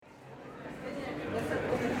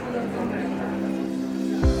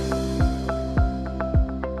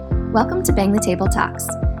Welcome to Bang the Table Talks,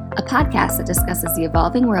 a podcast that discusses the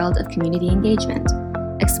evolving world of community engagement.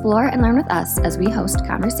 Explore and learn with us as we host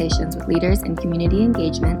conversations with leaders in community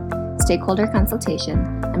engagement, stakeholder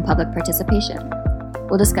consultation, and public participation.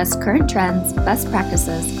 We'll discuss current trends, best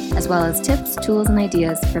practices, as well as tips, tools, and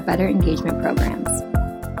ideas for better engagement programs.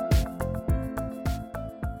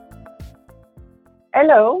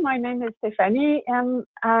 Hello, my name is Stephanie, and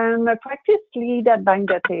I'm a practice lead at Bang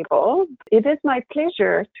the Table. It is my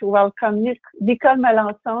pleasure to welcome Nicole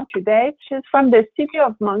Melançon today. She's from the City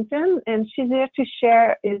of Moncton, and she's here to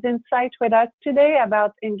share his insight with us today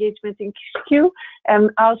about engagement in HQ and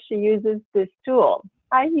how she uses this tool.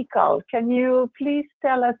 Hi, Nicole. Can you please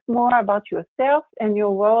tell us more about yourself and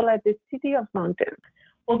your role at the City of Moncton?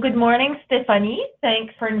 Well, good morning, Stephanie.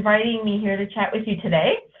 Thanks for inviting me here to chat with you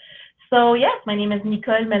today. So yes, my name is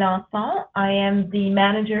Nicole Melançon. I am the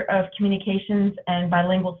Manager of Communications and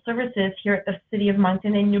Bilingual Services here at the City of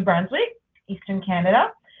Moncton in New Brunswick, Eastern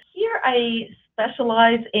Canada. Here I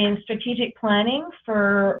specialize in strategic planning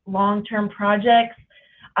for long-term projects.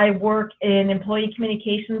 I work in employee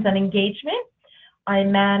communications and engagement. I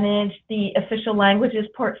manage the official languages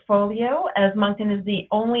portfolio, as Moncton is the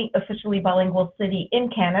only officially bilingual city in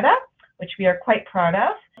Canada, which we are quite proud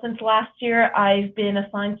of. Since last year, I've been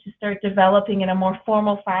assigned to start developing in a more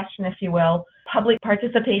formal fashion, if you will, public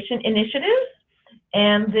participation initiatives.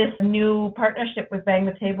 And this new partnership with Bang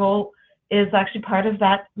the Table is actually part of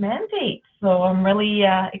that mandate. So I'm really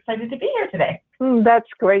excited to be here today. That's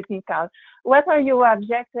great, Nicole. What are your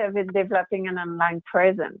objectives in developing an online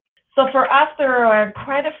presence? So for us, there are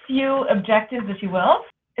quite a few objectives, if you will.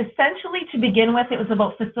 Essentially, to begin with, it was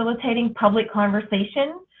about facilitating public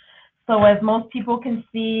conversation. So as most people can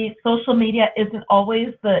see, social media isn't always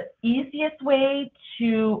the easiest way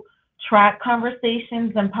to track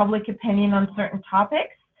conversations and public opinion on certain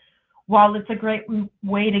topics. While it's a great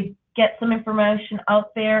way to get some information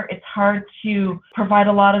out there, it's hard to provide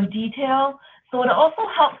a lot of detail. So it also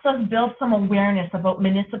helps us build some awareness about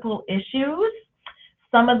municipal issues.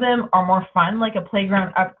 Some of them are more fun, like a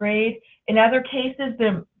playground upgrade. In other cases,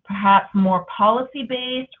 they're perhaps more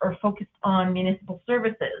policy-based or focused on municipal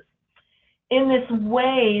services. In this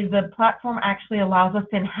way, the platform actually allows us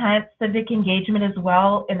to enhance civic engagement as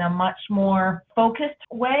well in a much more focused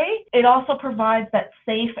way. It also provides that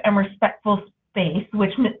safe and respectful space,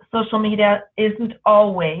 which social media isn't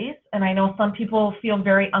always, and I know some people feel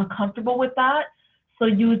very uncomfortable with that. So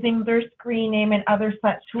using their screen name and other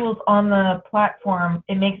such tools on the platform,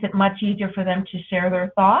 it makes it much easier for them to share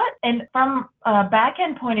their thoughts. And from a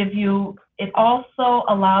back-end point of view, it also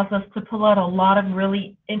allows us to pull out a lot of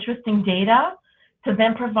really interesting data to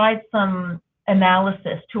then provide some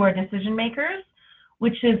analysis to our decision makers,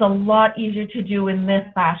 which is a lot easier to do in this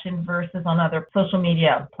fashion versus on other social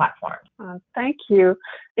media platforms. Thank you.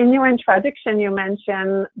 In your introduction, you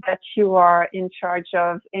mentioned that you are in charge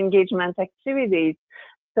of engagement activities.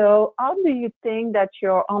 So how do you think that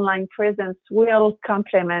your online presence will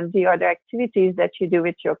complement the other activities that you do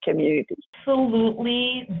with your community?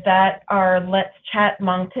 Absolutely, that our Let's Chat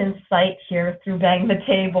Moncton site here through Bang the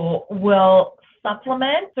Table will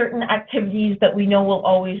supplement certain activities that we know we'll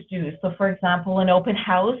always do. So for example, an open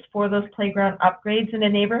house for those playground upgrades in a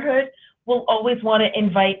neighborhood, we'll always want to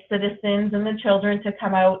invite citizens and the children to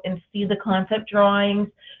come out and see the concept drawings,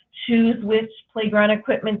 choose which playground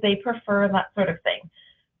equipment they prefer, that sort of thing.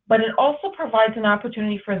 But it also provides an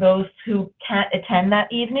opportunity for those who can't attend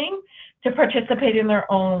that evening to participate in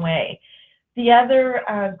their own way. The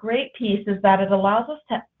other great piece is that it allows us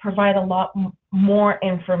to provide a lot more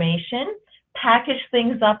information, package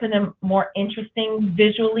things up in a more interesting,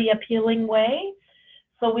 visually appealing way.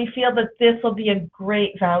 So we feel that this will be a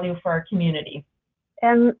great value for our community.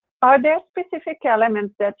 And are there specific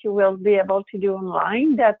elements that you will be able to do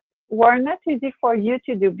online that were not easy for you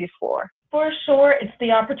to do before? For sure, it's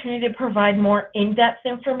the opportunity to provide more in-depth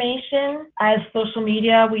information. As social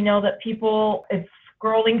media, we know that people, it's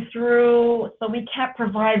scrolling through, so we can't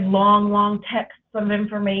provide long texts of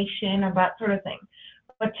information or that sort of thing.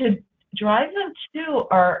 But to drive them to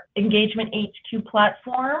our Engagement HQ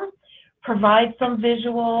platform, provide some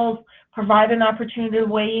visuals, provide an opportunity to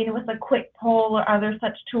weigh in with a quick poll or other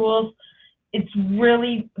such tools, it's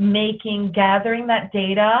really making gathering that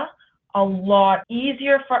data a lot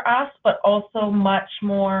easier for us, but also much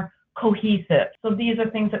more cohesive. So these are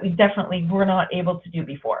things that we definitely were not able to do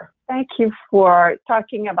before. Thank you for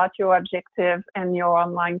talking about your objectives and your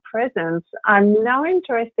online presence. I'm now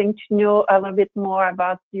interested to know a little bit more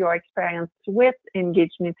about your experience with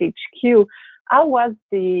Engagement HQ. How was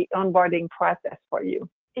the onboarding process for you?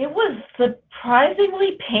 It was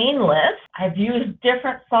surprisingly painless. I've used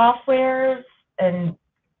different softwares and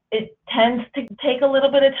it tends to take a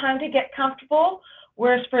little bit of time to get comfortable.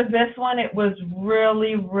 Whereas for this one, it was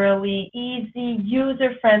really, really easy,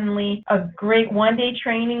 user-friendly, a great one-day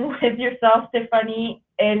training with yourself, Stephanie,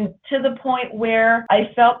 and to the point where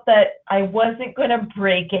I felt that I wasn't going to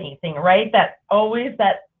break anything, right? That always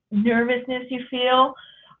that nervousness you feel.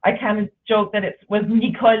 I kind of joke that it was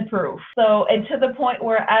Nicole proof. So, and to the point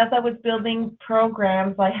where as I was building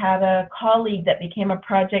programs, I had a colleague that became a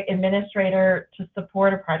project administrator to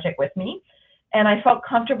support a project with me. And I felt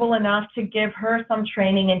comfortable enough to give her some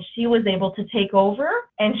training, and she was able to take over,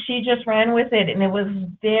 and she just ran with it, and it was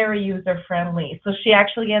very user-friendly. So she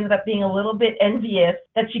actually ended up being a little bit envious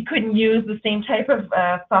that she couldn't use the same type of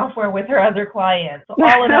software with her other clients. So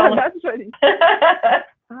all in all, that's funny.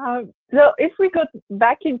 So if we go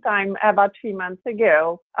back in time about 3 months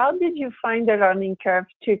ago, how did you find the learning curve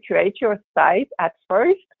to create your site at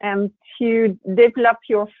first and to develop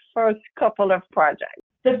your first couple of projects?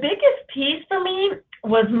 The biggest piece for me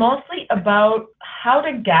was mostly about how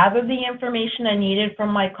to gather the information I needed from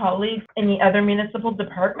my colleagues in the other municipal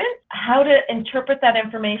departments, how to interpret that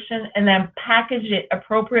information and then package it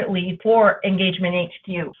appropriately for Engagement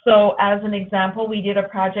HQ. So as an example, we did a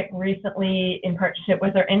project recently in partnership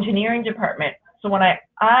with our engineering department. So when I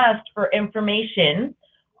asked for information,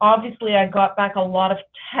 obviously I got back a lot of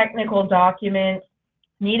technical documents,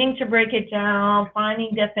 needing to break it down,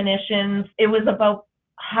 finding definitions. It was about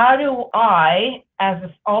how do I,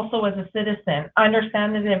 also as a citizen,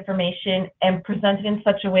 understand this information and present it in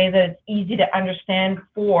such a way that it's easy to understand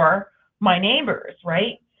for my neighbors,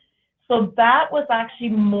 right? So that was actually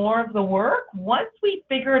more of the work. Once we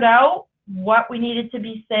figured out what we needed to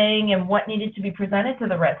be saying and what needed to be presented to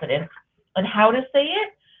the residents and how to say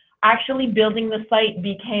it, actually building the site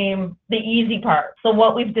became the easy part. So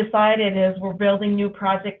what we've decided is we're building new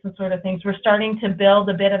projects and sort of things. We're starting to build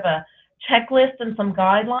a bit of a checklist and some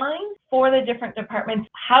guidelines for the different departments,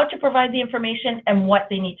 how to provide the information and what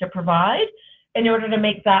they need to provide in order to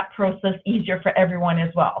make that process easier for everyone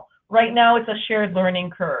as well. Right now, it's a shared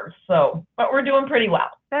learning curve, but we're doing pretty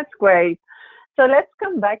well. That's great. So let's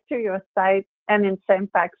come back to your site and its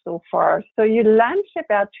impact so far. So you launched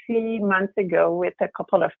about 3 months ago with a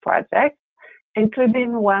couple of projects,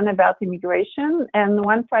 including one about immigration and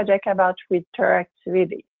one project about winter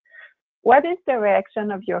activity. What is the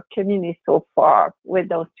reaction of your community so far with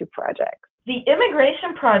those 2 projects? The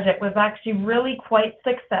immigration project was actually really quite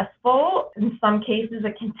successful, in some cases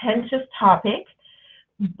a contentious topic,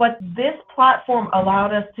 but this platform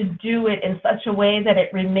allowed us to do it in such a way that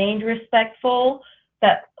it remained respectful,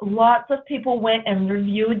 that lots of people went and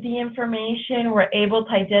reviewed the information, were able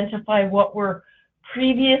to identify what were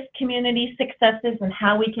previous community successes and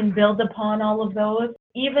how we can build upon all of those.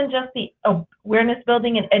 Even just the awareness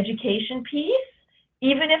building and education piece,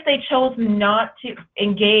 even if they chose not to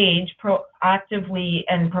engage proactively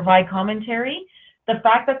and provide commentary, the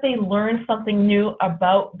fact that they learned something new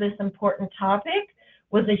about this important topic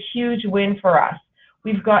was a huge win for us.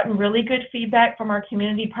 We've gotten really good feedback from our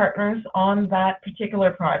community partners on that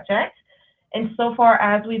particular project. And so far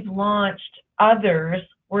as we've launched others,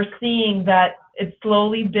 we're seeing that it's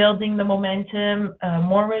slowly building the momentum,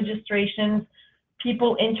 more registrations,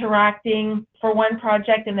 people interacting for one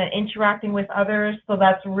project and then interacting with others. So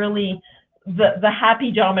that's really the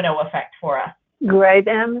happy domino effect for us. Great.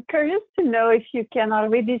 I'm curious to know if you can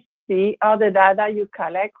already see how the data you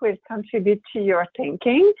collect will contribute to your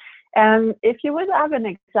thinking, and if you would have an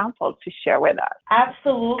example to share with us.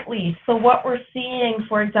 Absolutely. So what we're seeing,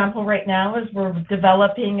 for example, right now is we're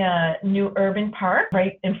developing a new urban park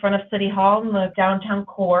right in front of City Hall in the downtown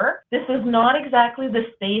core. This is not exactly the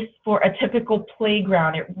space for a typical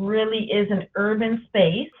playground. It really is an urban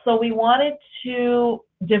space. So we wanted to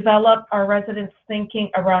develop our residents' thinking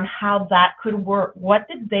around how that could work. What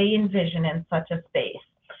did they envision in such a space?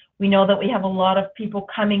 We know that we have a lot of people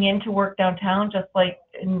coming in to work downtown, just like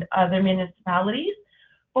in other municipalities,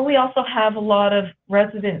 but we also have a lot of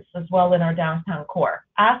residents as well in our downtown core.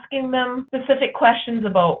 Asking them specific questions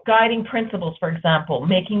about guiding principles, for example,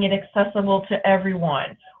 making it accessible to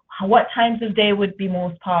everyone. What times of day would be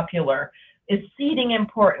most popular? Is seating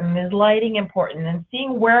important? Is lighting important? And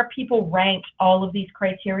seeing where people rank all of these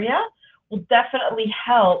criteria will definitely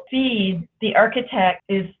help feed the architect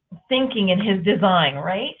is thinking in his design,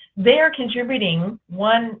 right? They are contributing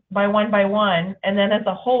one by one, and then as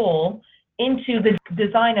a whole into the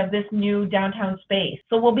design of this new downtown space.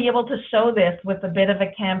 So we'll be able to show this with a bit of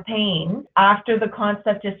a campaign after the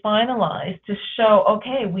concept is finalized to show,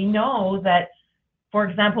 okay, we know that, for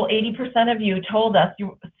example, 80% of you told us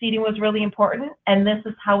seating was really important, and this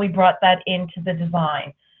is how we brought that into the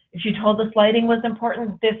design. If you told us lighting was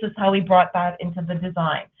important, this is how we brought that into the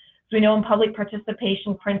design. So we know in public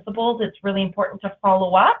participation principles, it's really important to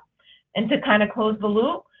follow up and to kind of close the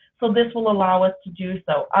loop. So this will allow us to do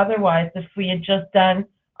so. Otherwise, if we had just done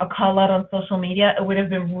a call out on social media, it would have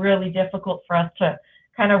been really difficult for us to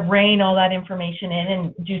kind of rein all that information in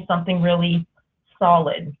and do something really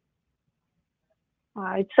solid.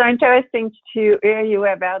 It's so interesting to hear you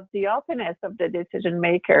about the openness of the decision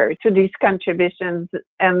maker to these contributions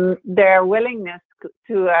and their willingness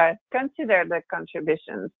to consider the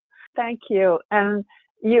contributions. Thank you. And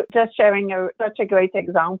you just sharing such a great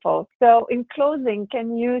example. So in closing,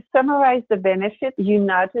 can you summarize the benefits you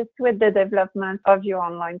noticed with the development of your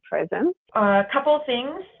online presence? A couple of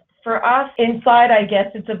things. For us inside, I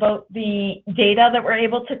guess it's about the data that we're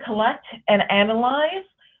able to collect and analyze.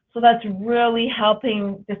 So that's really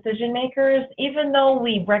helping decision makers, even though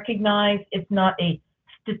we recognize it's not a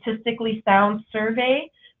statistically sound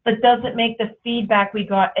survey, but doesn't make the feedback we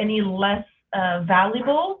got any less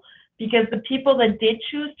valuable, because the people that did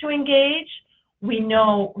choose to engage, we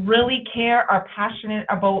know really care, are passionate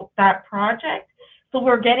about that project. So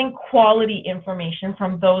we're getting quality information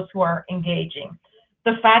from those who are engaging.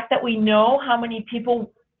 The fact that we know how many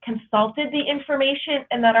people consulted the information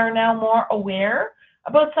and that are now more aware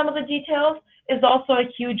about some of the details is also a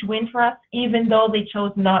huge win for us, even though they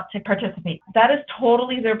chose not to participate. That is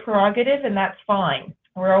totally their prerogative, and that's fine.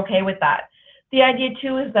 We're okay with that. The idea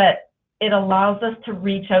too is that it allows us to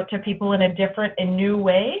reach out to people in a different and new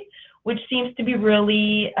way, which seems to be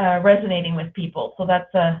really resonating with people. So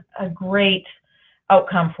that's a great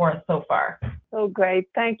outcome for us so far. So great.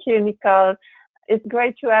 Thank you, Nicole. It's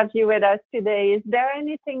great to have you with us today. Is there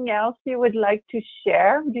anything else you would like to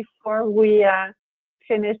share before we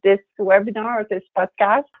finish this webinar or this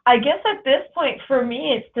podcast? I guess at this point for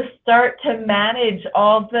me, it's to start to manage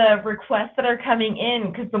all the requests that are coming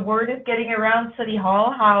in, because the word is getting around City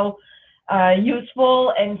Hall how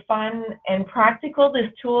useful and fun and practical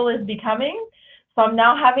this tool is becoming. So I'm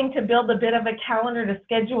now having to build a bit of a calendar to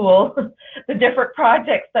schedule the different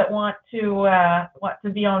projects that want to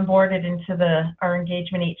be onboarded into our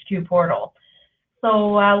Engagement HQ portal.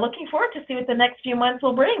 So looking forward to see what the next few months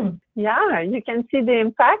will bring. Yeah, you can see the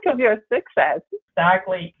impact of your success.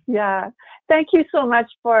 Exactly. Yeah. Thank you so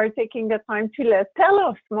much for taking the time to tell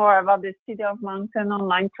us more about the City of Moncton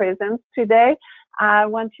online presence today. I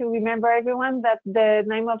want to remember everyone that the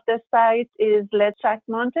name of the site is Let's Chat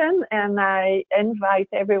Moncton, and I invite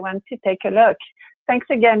everyone to take a look. Thanks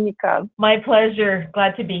again, Nicole. My pleasure.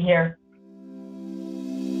 Glad to be here.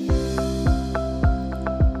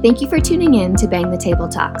 Thank you for tuning in to Bang the Table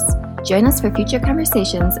Talks. Join us for future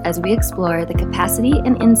conversations as we explore the capacity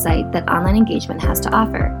and insight that online engagement has to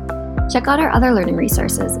offer. Check out our other learning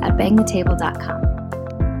resources at bangthetable.com.